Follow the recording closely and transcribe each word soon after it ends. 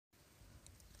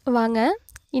வாங்க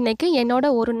இன்றைக்கி என்னோட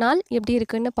ஒரு நாள் எப்படி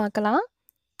இருக்குன்னு பார்க்கலாம்.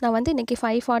 நான் வந்து இன்றைக்கி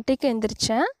 5:40க்கு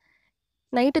எந்திரிச்சேன்.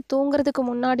 நைட்டு தூங்குறதுக்கு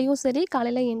முன்னாடியும் சரி,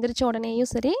 காலையில் எந்திரிச்ச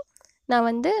உடனேயும் சரி, நான்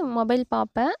வந்து மொபைல்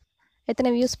பார்ப்பேன்.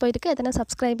 எத்தனை வியூஸ் போயிருக்கு, எத்தனை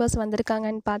சப்ஸ்கிரைபர்ஸ்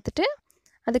வந்திருக்காங்கன்னு பார்த்துட்டு,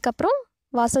 அதுக்கப்புறம்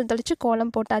வாசல் தெளித்து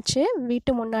கோலம் போட்டாச்சு.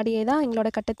 வீட்டு முன்னாடியே தான்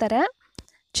எங்களோட கட்டுத்தரை,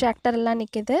 டிராக்டர் எல்லாம்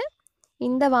நிற்கிது.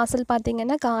 இந்த வாசல்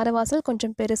பார்த்திங்கன்னா கார வாசல்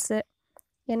கொஞ்சம் பெருசு.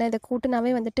 ஏன்னா இதை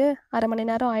கூட்டினாவே வந்துட்டு 1/2 மணி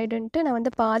நேரம் ஆகிடுன்ட்டு நான்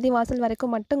வந்து பாதி வாசல்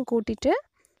வரைக்கும் மட்டும் கூட்டிட்டு,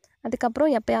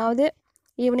 அதுக்கப்புறம் எப்போயாவது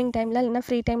ஈவினிங் டைமில் இல்லைன்னா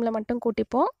ஃப்ரீ டைமில் மட்டும்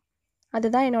கூட்டிப்போம்.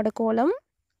 அதுதான் என்னோடய கோலம்.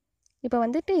 இப்போ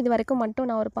வந்துட்டு இது வரைக்கும் மட்டும்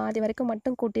நான் ஒரு பாதி வரைக்கும்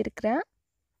மட்டும் கூட்டியிருக்கிறேன்.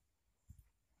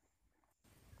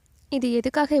 இது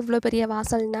எதுக்காக இவ்வளோ பெரிய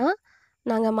வாசல்னால்,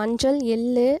 நாங்கள் மஞ்சள்,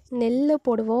 எள்ளு, நெல்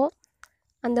போடுவோம்.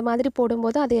 அந்த மாதிரி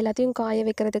போடும்போது அது எல்லாத்தையும் காய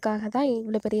வைக்கிறதுக்காக தான்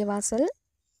இவ்வளோ பெரிய வாசல்.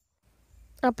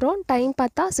 அப்புறம் டைம்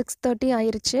பார்த்தா 6:30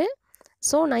 ஆயிடுச்சு.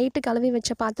 ஸோ நைட்டு கழுவி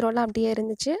வச்ச பாத்திரம்லாம் அப்படியே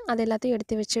இருந்துச்சு. அது எல்லாத்தையும்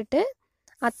எடுத்து வச்சுட்டு,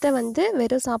 அத்தை வந்து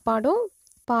வெறும் சாப்பாடும்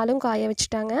பாலும் காய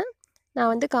வச்சுட்டாங்க.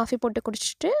 நான் வந்து காஃபி போட்டு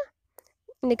குடிச்சிட்டு,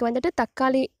 இன்றைக்கி வந்துட்டு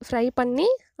தக்காளி ஃப்ரை பண்ணி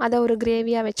அதை ஒரு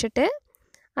கிரேவியாக வச்சுட்டு,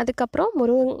 அதுக்கப்புறம்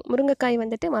முருங்கைக்காய்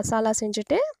வந்துட்டு மசாலா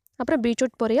செஞ்சுட்டு, அப்புறம்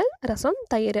பீட்ரூட் பொரியல், ரசம்,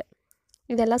 தயிர்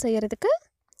இதெல்லாம் செய்கிறதுக்கு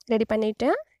ரெடி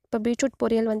பண்ணிட்டேன். இப்போ பீட்ரூட்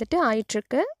பொரியல் வந்துட்டு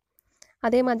ஆயிட்டுருக்கு.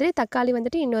 அதே மாதிரி தக்காளி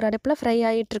வந்துட்டு இன்னொரு அடுப்பில் ஃப்ரை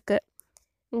ஆகிட்டுருக்கு.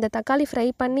 இந்த தக்காளி ஃப்ரை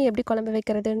பண்ணி எப்படி குழம்பு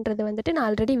வைக்கிறதுன்றது வந்துட்டு நான்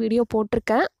ஆல்ரெடி வீடியோ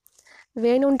போட்டிருக்கேன்.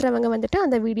 வேணுன்றவங்க வந்துட்டு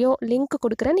அந்த வீடியோ லிங்க்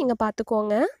கொடுக்குறேன், நீங்கள்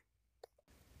பார்த்துக்கோங்க.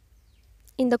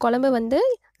 இந்த குழம்பு வந்து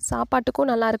சாப்பாட்டுக்கும்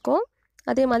நல்லாயிருக்கும்,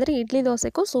 அதே மாதிரி இட்லி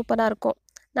தோசைக்கும் சூப்பராக இருக்கும்.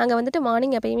 நாங்கள் வந்துட்டு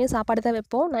மார்னிங் எப்பயுமே சாப்பாடு தான்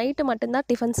வைப்போம், நைட்டு மட்டும்தான்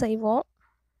டிஃபன் செய்வோம்.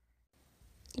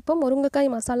 இப்போ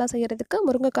முருங்கைக்காய் மசாலா செய்கிறதுக்கு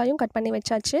முருங்கைக்காயும் கட் பண்ணி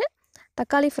வச்சாச்சு.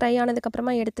 தக்காளி ஃப்ரை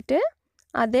ஆனதுக்கப்புறமா எடுத்துகிட்டு,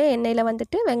 அதே எண்ணெயில்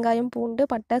வந்துட்டு வெங்காயம், பூண்டு,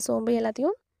 பட்டை, சோம்பு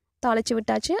எல்லாத்தையும் தாளித்து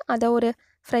விட்டாச்சு. அதை ஒரு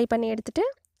ஃப்ரை பண்ணி எடுத்துகிட்டு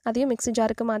அதையும் மிக்ஸி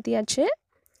ஜாருக்கு மாற்றியாச்சு.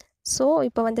 ஸோ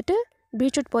இப்போ வந்துட்டு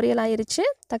பீட்ரூட் பொரியல் ஆயிடுச்சு.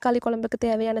 தக்காளி குழம்புக்கு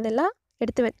தேவையானதெல்லாம்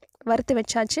எடுத்து வறுத்து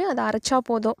வச்சாச்சு. அதை அரைச்சா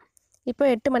போதும். இப்போ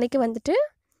 8 மணிக்கு வந்துட்டு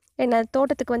என்னை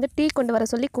தோட்டத்துக்கு வந்து டீ கொண்டு வர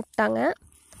சொல்லி கூப்பிட்டாங்க.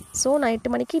 ஸோ நான்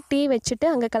 8 மணிக்கு டீ வச்சுட்டு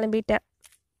அங்கே கிளம்பிட்டேன்.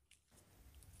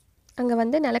 அங்கே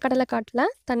வந்து நிலக்கடலை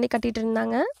காட்டில் தண்ணி கட்டிகிட்டு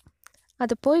இருந்தாங்க.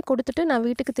 அது போய் கொடுத்துட்டு நான்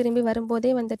வீட்டுக்கு திரும்பி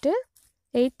வரும்போதே வந்துட்டு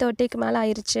 8:30க்கு மேலே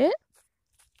ஆயிடுச்சு.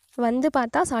 வந்து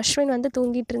பார்த்தா அஸ்வின் வந்து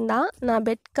தூங்கிட்டு இருந்தான். நான்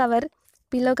பெட் கவர்,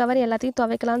 பில்லோ கவர் எல்லாத்தையும்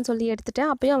துவைக்கலான்னு சொல்லி எடுத்துட்டேன்.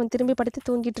 அப்போயும் அவன் திரும்பி படுத்து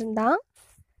தூங்கிட்டு இருந்தான்.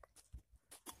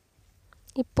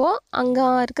 இப்போது அங்கே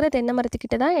இருக்கிற தென்னை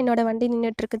மரத்துக்கிட்ட தான் என்னோடய வண்டி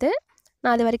நின்றுட்டுருக்குது.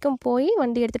 நான் அது வரைக்கும் போய்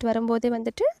வண்டி எடுத்துகிட்டு வரும்போதே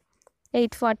வந்துட்டு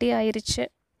 8:40 ஆயிடுச்சு.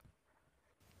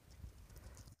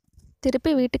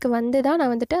 திருப்பி வீட்டுக்கு வந்து தான்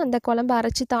நான் வந்துட்டு அந்த குழம்பு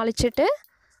அரைச்சி தாளிச்சிட்டு,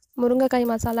 முருங்கைக்காய்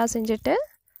மசாலா செஞ்சுட்டு,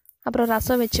 அப்புறம்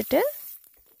ரசம் வச்சுட்டு,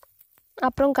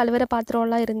 அப்புறம் கழுவுற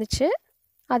பாத்திரம்லாம் இருந்துச்சு,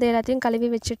 அது எல்லாத்தையும் கழுவி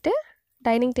வச்சுட்டு,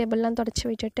 டைனிங் டேபிள்லாம் தொடச்சி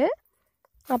விட்டுட்டு,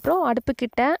 அப்புறம்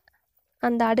அடுப்புக்கிட்ட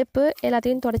அந்த அடுப்பு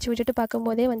எல்லாத்தையும் தொடச்சி விட்டுட்டு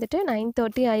பார்க்கும்போதே வந்துட்டு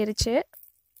 9:30 ஆயிடுச்சு.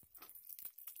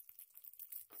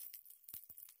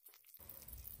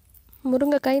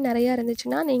 முருங்கைக்காய் நிறையா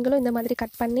இருந்துச்சுன்னா நீங்களும் இந்த மாதிரி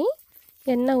கட் பண்ணி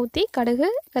எண்ணெய் ஊற்றி கடுகு,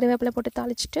 கருவேப்பிலை போட்டு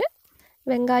தாளிச்சிட்டு,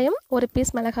 வெங்காயம், ஒரு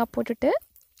பீஸ் மிளகாய் போட்டுட்டு,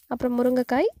 அப்புறம்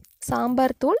முருங்கைக்காய்,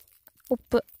 சாம்பார் தூள்,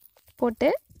 உப்பு போட்டு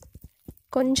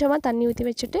கொஞ்சமாக தண்ணி ஊற்றி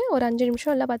வச்சுட்டு ஒரு 5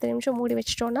 நிமிஷம் இல்லை 10 நிமிஷம் மூடி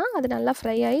வச்சிட்டோன்னா அது நல்லா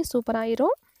ஃப்ரை ஆகி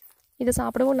சூப்பராகிடும். இது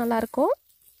சாப்பிடவும் நல்லாயிருக்கும்,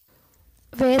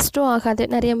 வேஸ்ட்டும் ஆகாது.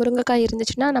 நிறைய முருங்கைக்காய்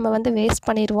இருந்துச்சுன்னா நம்ம வந்து வேஸ்ட்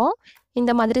பண்ணிடுவோம்.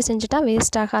 இந்த மாதிரி செஞ்சுட்டா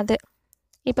வேஸ்ட் ஆகாது.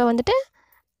 இப்போ வந்துட்டு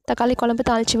தக்காளி குழம்பு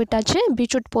தாளித்து விட்டாச்சு.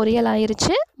 பீட்ரூட் பொரியல்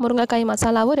ஆயிடுச்சு. முருங்கைக்காய்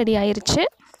மசாலாவும் ரெடி ஆயிடுச்சு.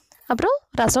 அப்புறம்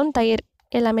ரசம், தயிர்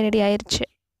எல்லாமே ரெடி ஆயிடுச்சு.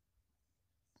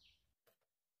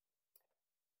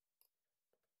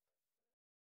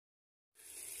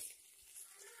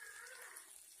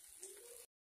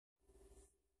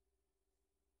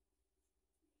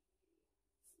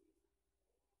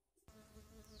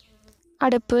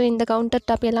 அடுப்பு, இந்த கவுண்டர்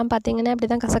டாப் எல்லாம் பார்த்திங்கன்னா இப்படி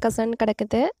தான் கசகசன்னு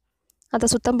கிடக்குது. அதை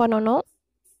சுத்தம் பண்ணணும்.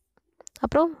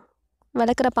 அப்புறம்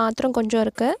விளக்குற பாத்திரம் கொஞ்சம்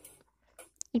இருக்குது.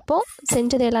 இப்போது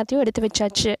செஞ்சது எல்லாத்தையும் எடுத்து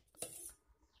வச்சாச்சு.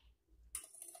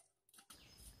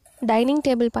 டைனிங்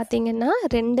டேபிள் பார்த்திங்கன்னா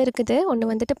 2 இருக்குது.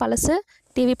 ஒன்று வந்துட்டு பழசு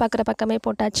டிவி பார்க்குற பக்கமே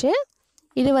போட்டாச்சு.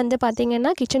 இது வந்து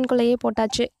பார்த்திங்கன்னா கிச்சனுக்குள்ளேயே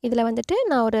போட்டாச்சு. இதில் வந்துட்டு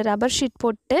நான் ஒரு ரப்பர் ஷீட்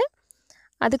போட்டு,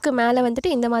 அதுக்கு மேலே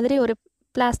வந்துட்டு இந்த மாதிரி ஒரு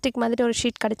பிளாஸ்டிக் மாதிரி ஒரு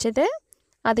ஷீட் கிடச்சிது,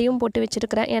 அதையும் போட்டு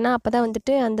வச்சுருக்கிறேன். ஏன்னா அப்போ தான்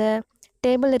வந்துட்டு அந்த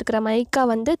டேபிள் இருக்கிற மைக்கா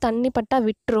வந்து தண்ணி பட்டால்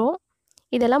விட்டுரும்.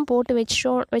 இதெல்லாம் போட்டு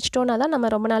வச்சிட்டோன்னா தான் நம்ம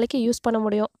ரொம்ப நாளைக்கு யூஸ் பண்ண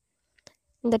முடியும்.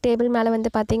 இந்த டேபிள் மேலே வந்து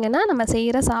பார்த்திங்கன்னா நம்ம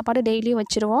செய்கிற சாப்பாடு டெய்லியும்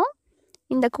வச்சுருவோம்.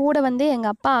 இந்த கூடை வந்து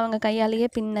எங்கள் அப்பா அவங்க கையாலேயே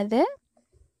பின்னது.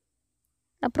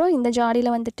 அப்புறம் இந்த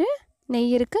ஜாடியில் வந்துட்டு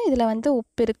நெய் இருக்குது, இதில் வந்து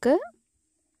உப்பு இருக்குது.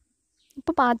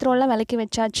 இப்போ பாத்திரம்லாம் விளக்கி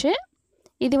வச்சாச்சு.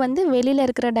 இது வந்து வெளியில்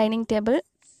இருக்கிற டைனிங் டேபிள்.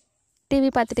 டிவி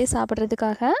பார்த்துட்டே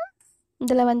சாப்பிட்றதுக்காக.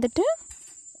 இதில் வந்துட்டு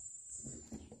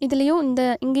இதுலேயும்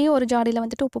இங்கேயும் ஒரு ஜாடியில்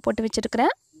வந்துட்டு உப்பு போட்டு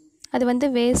வச்சுருக்கிறேன். அது வந்து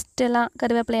வேஸ்ட்டெல்லாம்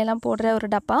கருவேப்பிலையெல்லாம் போடுற ஒரு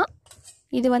டப்பா.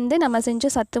 இது வந்து நம்ம செஞ்ச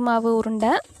சத்து மாவு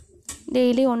உருண்டை.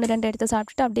 டெய்லி 1-2 எடுத்து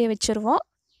சாப்பிட்டுட்டு அப்படியே வச்சுருவோம்.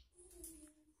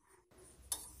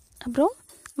 அப்புறம்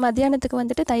மத்தியானத்துக்கு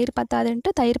வந்துட்டு தயிர்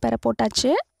பத்தாதுன்ட்டு தயிர் பெற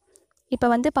போட்டாச்சு. இப்போ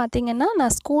வந்து பார்த்திங்கன்னா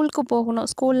நான் ஸ்கூலுக்கு போகணும்.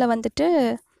 ஸ்கூலில் வந்துட்டு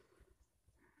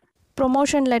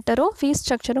ப்ரொமோஷன் லெட்டரும் ஃபீஸ்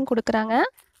ஸ்ட்ரக்சரும் கொடுக்குறாங்க.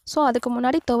 ஸோ அதுக்கு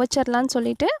முன்னாடி துவைச்சிடலான்னு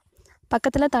சொல்லிவிட்டு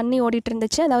பக்கத்தில் தண்ணி ஓடிட்டு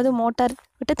இருந்துச்சு. அதாவது மோட்டார்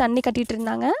விட்டு தண்ணி கட்டிகிட்டு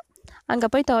இருந்தாங்க. அங்கே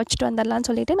போய் துவைச்சிட்டு வந்துடலான்னு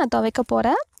சொல்லிவிட்டு நான் துவைக்க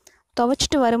போகிறேன்.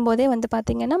 துவைச்சிட்டு வரும்போதே வந்து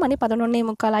பார்த்திங்கன்னா மணி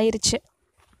 11:45 ஆயிடுச்சு.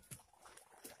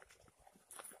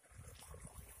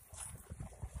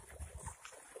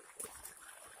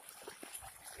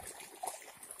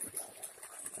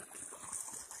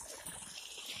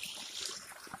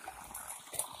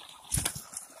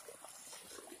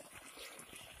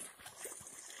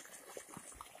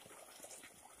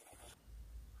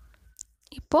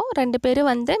 இப்போது 2 பேரும்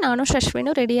வந்து நானும்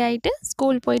ஷஷ்வினும் ரெடி ஆகிட்டு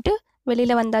ஸ்கூல் போயிட்டு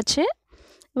வெளியில் வந்தாச்சு.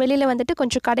 வெளியில் வந்துட்டு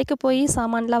கொஞ்சம் கடைக்கு போய்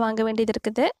சாமான்லாம் வாங்க வேண்டியது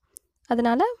இருக்குது.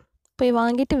 அதனால் போய்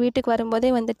வாங்கிட்டு வீட்டுக்கு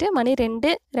வரும்போதே வந்துட்டு மணி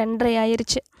 2-2:30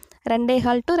 ஆயிடுச்சு.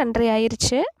 2:15 to 2:30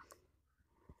 ஆயிடுச்சு.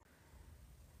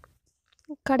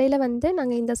 கடையில் வந்து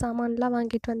நாங்கள் இந்த சாமான்லாம்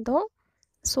வாங்கிட்டு வந்தோம்.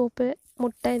 சோப்பு,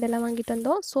 முட்டை இதெல்லாம் வாங்கிட்டு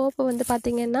வந்தோம். சோப்பு வந்து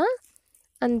பார்த்திங்கன்னா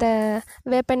அந்த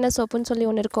வேப்பெண்ணெய் சோப்புன்னு சொல்லி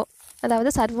ஒன்று இருக்கும். அதாவது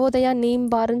சர்வோதயா நீம்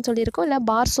பார்ன்னு சொல்லியிருக்கோம், இல்லை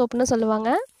பார் சோப்புன்னு சொல்லுவாங்க.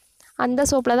 அந்த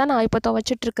சோப்பில் தான் நான் இப்போ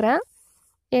துவைச்சிட்ருக்கிறேன்.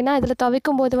 ஏன்னா இதில்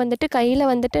துவைக்கும் போது வந்துட்டு கையில்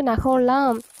வந்துட்டு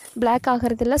நகம்லாம் பிளாக்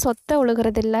ஆகிறதில்ல, சொத்தை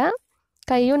ஒழுகிறதில்ல.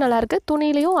 கையும் நல்லாயிருக்கு,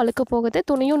 துணிலையும் அழுக்கு போகுது,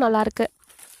 துணியும் நல்லாயிருக்கு.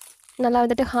 நல்லா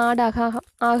வந்துட்டு ஹார்ட்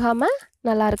ஆகாமல்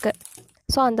நல்லாயிருக்கு.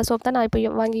 ஸோ அந்த சோப் தான் நான் இப்போ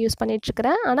வாங்கி யூஸ்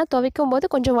பண்ணிகிட்ருக்கிறேன். ஆனால் துவைக்கும் போது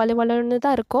கொஞ்சம் வலுவலுன்னு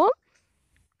தான் இருக்கும்.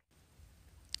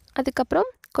 அதுக்கப்புறம்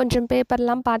கொஞ்சம்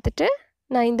பேப்பர்லாம் பார்த்துட்டு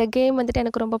நான் இந்த கேம் வந்துட்டு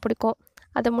எனக்கு ரொம்ப பிடிக்கும்.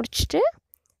 அதை முடிச்சுட்டு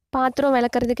பாத்திரம்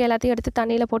விளக்குறதுக்கு எல்லாத்தையும் எடுத்து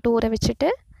தண்ணியில் போட்டு ஊற வச்சுட்டு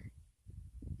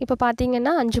இப்போ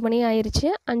பார்த்திங்கன்னா 5 மணி ஆயிடுச்சு.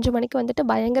 5 மணிக்கு வந்துட்டு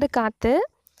பயங்கர காற்று.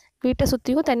 வீட்டை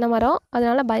சுற்றியும் தென்னை மரம்,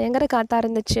 அதனால் பயங்கர காற்றாக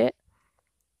இருந்துச்சு.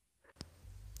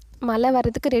 மழை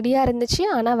வர்றதுக்கு ரெடியாக இருந்துச்சு,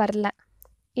 ஆனால் வரல.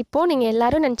 இப்போது நீங்கள்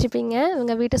எல்லோரும் நினச்சிப்பீங்க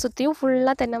இவங்க வீட்டை சுற்றியும்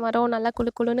ஃபுல்லாக தென்னை மரம், நல்லா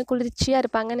குளுன்னு குளிர்ச்சியாக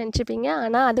இருப்பாங்கன்னு நினச்சிப்பீங்க.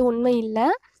 ஆனால் அது உண்மை இல்லை.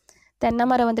 தென்னை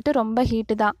மரம் வந்துட்டு ரொம்ப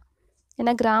ஹீட்டு தான்.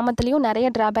 ஏன்னா கிராமத்துலேயும் நிறைய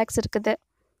ட்ராபேக்ஸ் இருக்குது.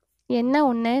 என்ன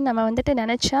ஒன்று, நம்ம வந்துட்டு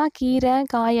நினச்சா கீரை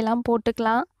காயெல்லாம்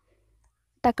போட்டுக்கலாம்,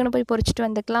 டக்குன்னு போய் பொறிச்சிட்டு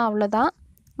வந்துக்கலாம், அவ்வளோதான்.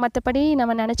 மற்றபடி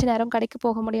நம்ம நினச்ச நேரம் கடைக்கு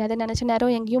போக முடியாது, நினச்ச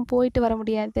நேரம் எங்கேயும் போயிட்டு வர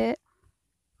முடியாது.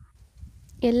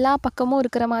 எல்லா பக்கமும்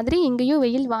இருக்கிற மாதிரி இங்கேயும்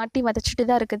வெயில் வாட்டி வதச்சிட்டு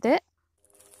தான் இருக்குது.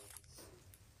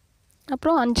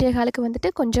 அப்புறம் 5:15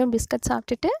 வந்துட்டு கொஞ்சம் பிஸ்கட்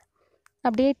சாப்பிட்டுட்டு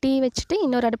அப்படியே டீ வச்சுட்டு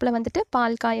இன்னொரு அடுப்பில் வந்துட்டு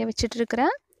பால் காய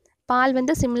வச்சிட்ருக்கிறேன். பால்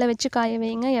வந்து சிம்மில் வச்சு காய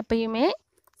வைங்க எப்பயுமே,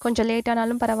 கொஞ்சம்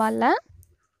லேட்டானாலும் பரவாயில்ல.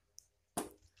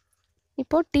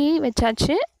 இப்போது டீ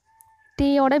வச்சாச்சு.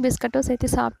 டீயோட பிஸ்கட்டும் சேர்த்து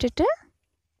சாப்பிட்டுட்டு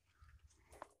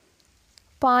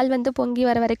பால் வந்து பொங்கி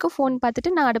வர வரைக்கும் ஃபோன் பார்த்துட்டு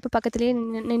நான் அடுப்பு பக்கத்துலேயே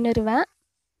நின்றுருவேன்.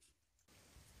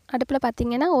 அடுப்பில்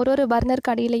பார்த்திங்கன்னா ஒரு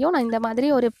பர்னருக்கு அடியிலையும் நான் இந்த மாதிரி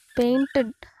ஒரு பெயிண்ட்டு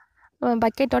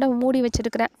பக்கெட்டோட மூடி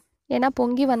வச்சுருக்கிறேன். ஏன்னா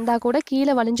பொங்கி வந்தால் கூட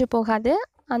கீழே வலிஞ்சு போகாது.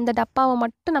 அந்த டப்பாவை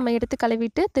மட்டும் நம்ம எடுத்து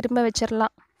கழுவிட்டு திரும்ப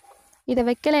வச்சிடலாம். இதை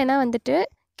வைக்கலைன்னா வந்துட்டு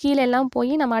கீழெல்லாம்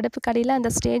போய் நம்ம அடுப்பு கடியில்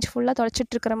அந்த ஸ்டேஜ் ஃபுல்லாக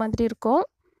தொடச்சிட்ருக்கிற மாதிரி இருக்கும்.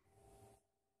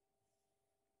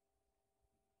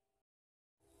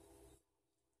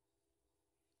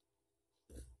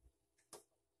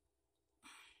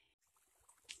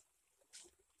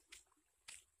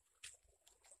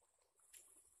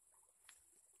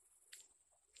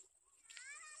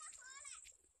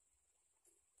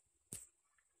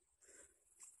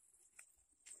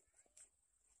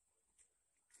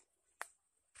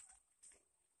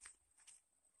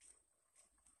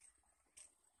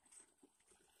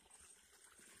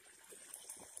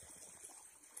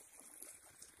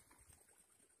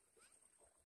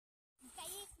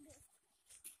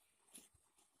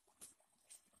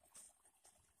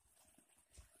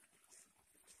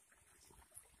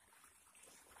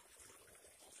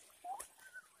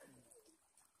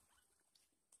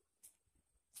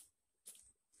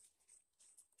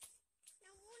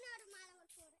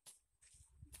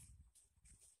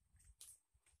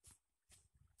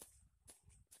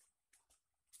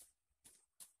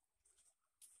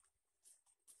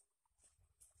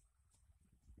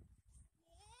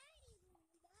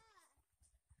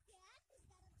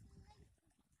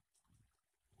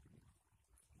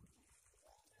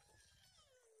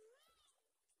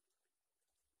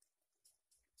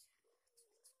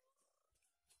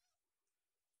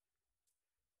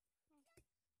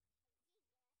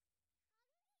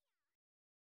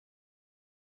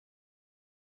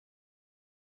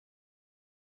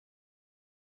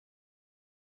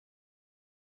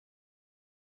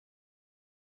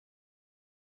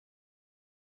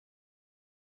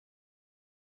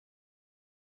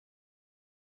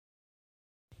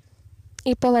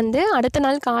 இப்போ வந்து அடுத்த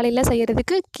நாள் காலையில்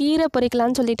செய்கிறதுக்கு கீரை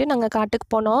பொரிக்கலான்னு சொல்லிட்டு நாங்கள் காட்டுக்கு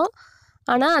போனோம்.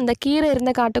 ஆனால் அந்த கீரை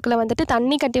இருந்த காட்டுக்குள்ளே வந்துட்டு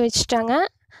தண்ணி கட்டி வச்சுட்டாங்க.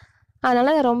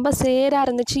 அதனால் ரொம்ப சேராக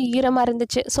இருந்துச்சு, ஈரமாக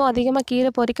இருந்துச்சு. ஸோ அதிகமாக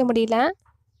கீரை பொரிக்க முடியல.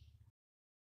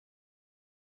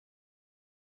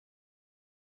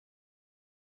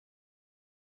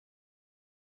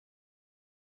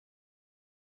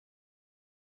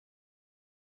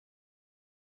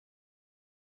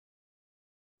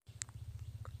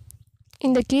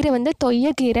 இந்த கீரை வந்து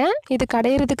தொய்யக்கீரை. இது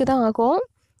கடையிறதுக்கு தான் ஆகும்,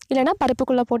 இல்லைனா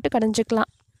பருப்புக்குள்ளே போட்டு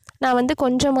கடைஞ்சிக்கலாம். நான் வந்து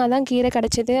கொஞ்சமாக தான் கீரை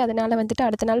கிடச்சிது, அதனால் வந்துட்டு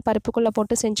அடுத்த நாள் பருப்புக்குள்ளே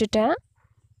போட்டு செஞ்சுட்டேன்.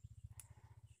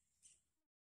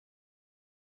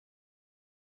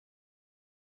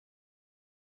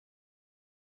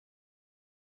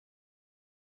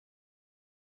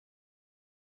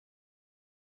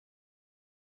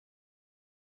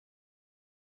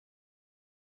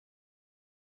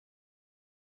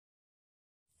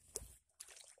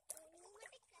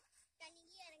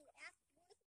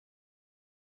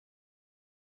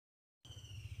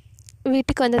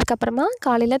 வீட்டுக்கு வந்ததுக்கப்புறமா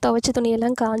காலையில் துவைச்ச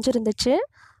துணியெல்லாம் காஞ்சிருந்துச்சு.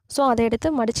 ஸோ அதை எடுத்து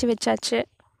மடித்து வச்சாச்சு.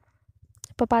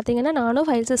 இப்போ பார்த்தீங்கன்னா நானும்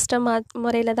ஃபைல் சிஸ்டம்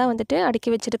முறையில் தான் வந்துட்டு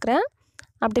அடுக்கி வச்சுருக்கிறேன்.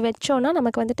 அப்படி வச்சோன்னா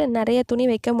நமக்கு வந்துட்டு நிறைய துணி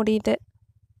வைக்க முடியுது.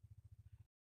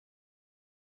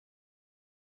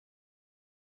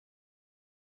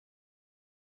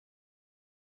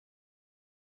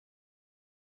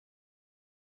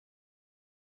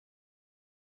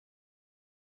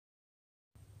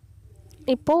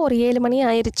 இப்போது ஒரு 7 மணி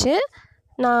ஆயிடுச்சு.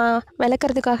 நான்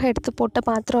விளக்குறதுக்காக எடுத்து போட்ட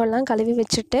பாத்திரம் எல்லாம் கழுவி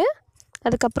வச்சுட்டு,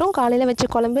 அதுக்கப்புறம் காலையில் வச்ச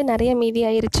குழம்பு நிறைய மீதி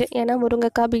ஆயிடுச்சு. ஏன்னா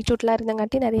முருங்கைக்காய் பீட்ரூட்லாம்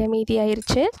இருந்தங்காட்டி நிறைய மீதி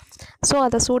ஆயிடுச்சு. ஸோ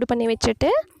அதை சூடு பண்ணி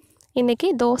வச்சுட்டு இன்றைக்கி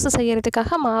தோசை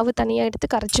செய்கிறதுக்காக மாவு தனியாக எடுத்து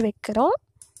கரைச்சி வைக்கிறோம்.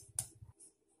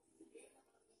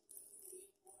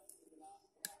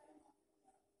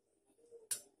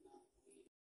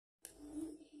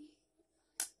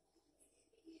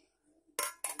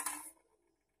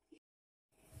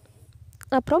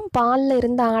 அப்புறம் பாலில்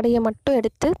இருந்த ஆடையை மட்டும்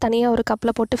எடுத்து தனியாக ஒரு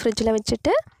கப்பில் போட்டு ஃப்ரிட்ஜில்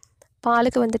வச்சுட்டு,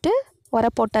 பாலுக்கு வந்துட்டு உர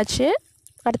போட்டாச்சு.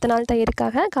 அடுத்த நாள்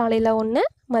தயிருக்காக காலையில் 1,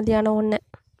 மதியானம் 1.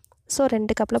 ஸோ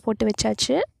 2 கப்பில் போட்டு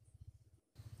வச்சாச்சு.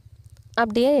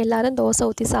 அப்படியே எல்லோரும் தோசை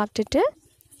ஊற்றி சாப்பிட்டுட்டு,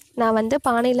 நான் வந்து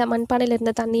மண்பானையில்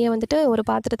இருந்த தண்ணியை வந்துட்டு ஒரு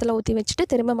பாத்திரத்தில் ஊற்றி வச்சுட்டு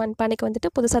திரும்ப மண்பானைக்கு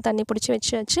வந்துட்டு புதுசாக தண்ணி பிடிச்சி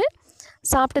வச்சாச்சு.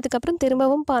 சாப்பிட்டதுக்கப்புறம்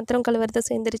திரும்பவும் பாத்திரம் கழுவுறது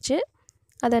சேர்ந்துருச்சு.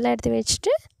 அதெல்லாம் எடுத்து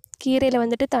வச்சுட்டு கீரையில்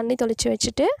வந்துட்டு தண்ணி தொளிச்சு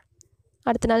வச்சுட்டு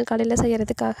அடுத்த நாள் காலையில்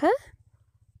செய்கிறதுக்காக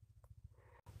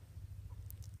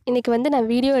இன்றைக்கி வந்து நான்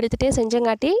வீடியோ எடுத்துகிட்டே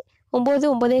செஞ்சங்காட்டி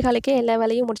 9-9:15 எல்லா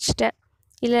வேலையும் முடிச்சிட்டேன்.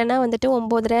 இல்லைன்னா வந்துட்டு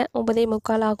 9:30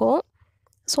 9:45 ஆகும்.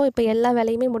 ஸோ இப்போ எல்லா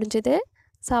வேலையுமே முடிஞ்சுது.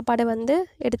 சாப்பாடை வந்து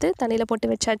எடுத்து தண்ணியில்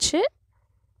போட்டு வச்சாச்சு.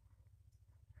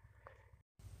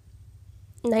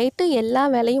 நைட்டு எல்லா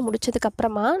வேலையும்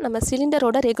முடித்ததுக்கப்புறமா நம்ம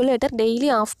சிலிண்டரோட ரெகுலேட்டர்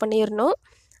டெய்லி ஆஃப் பண்ணிடணும்.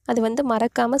 அது வந்து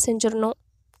மறக்காமல் செஞ்சிடணும்.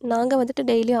 நாங்கள் வந்துட்டு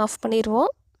டெய்லி ஆஃப்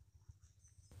பண்ணிடுவோம்.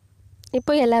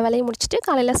 இப்போ எல்லா வேலையும் முடிச்சுட்டு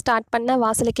காலையில் ஸ்டார்ட் பண்ண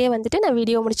வாசலுக்கே வந்துட்டு நான்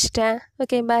வீடியோ முடிச்சிட்டேன்.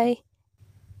 ஓகே, பாய்.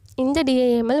 இந்த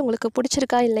DIML உங்களுக்கு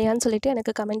பிடிச்சிருக்கா இல்லையான்னு சொல்லிவிட்டு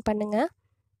எனக்கு கமெண்ட் பண்ணுங்கள்.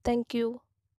 தேங்க்யூ.